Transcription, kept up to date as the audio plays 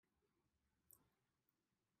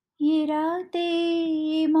ये रातें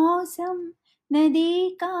ये मौसम नदी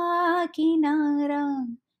का किनारा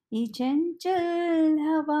ये चंचल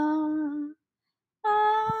हवा आ,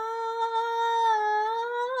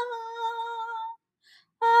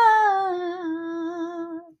 आ,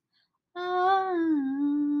 आ,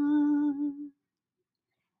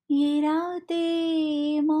 ये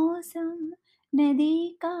रातें मौसम नदी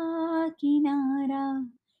का किनारा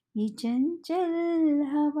ये चंचल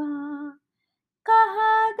हवा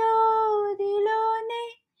कहा दो दिलों ने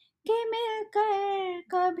कि मिलकर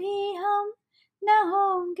कभी हम न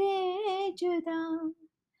होंगे जुदा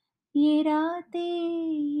ये रातें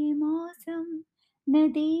ये मौसम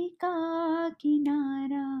नदी का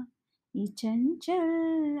किनारा ये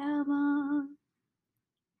चंचल हवा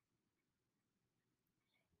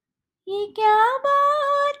ये क्या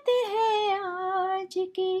बात है आज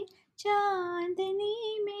की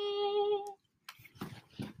चांदनी में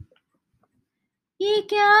ये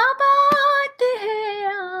क्या बात है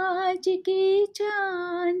आज की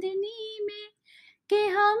चांदनी में कि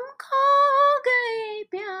हम खो गए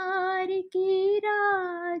प्यार की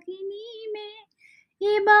रागिनी में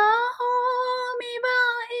ये बाहों में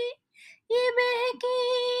बाहें ये बहकी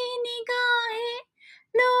निगाहें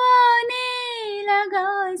लो आने लगा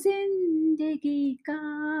जिंदगी का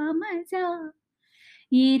मजा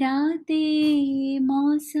ये रातें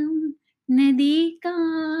मौसम नदी का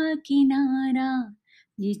किनारा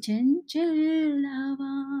ये चंचल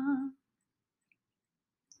हवा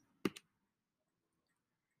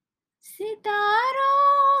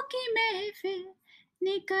सितारों की महफिल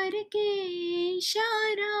ने करके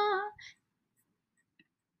इशारा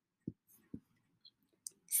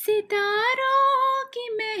सितारों की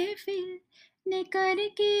महफिल ने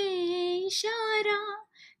करके इशारा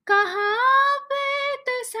कहा अब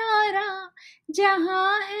तो सारा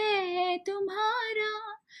जहां है तुम्हारा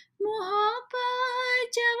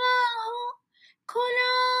मोहब्बत जवा हो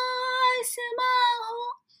खुला आसमां हो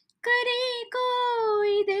करे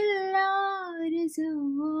कोई दिल आरज़ू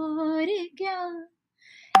और क्या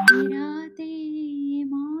ये रातें ये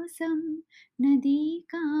मौसम नदी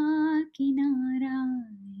का किनारा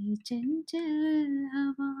ये चंचल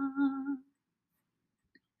हवा.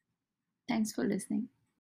 Thanks for listening.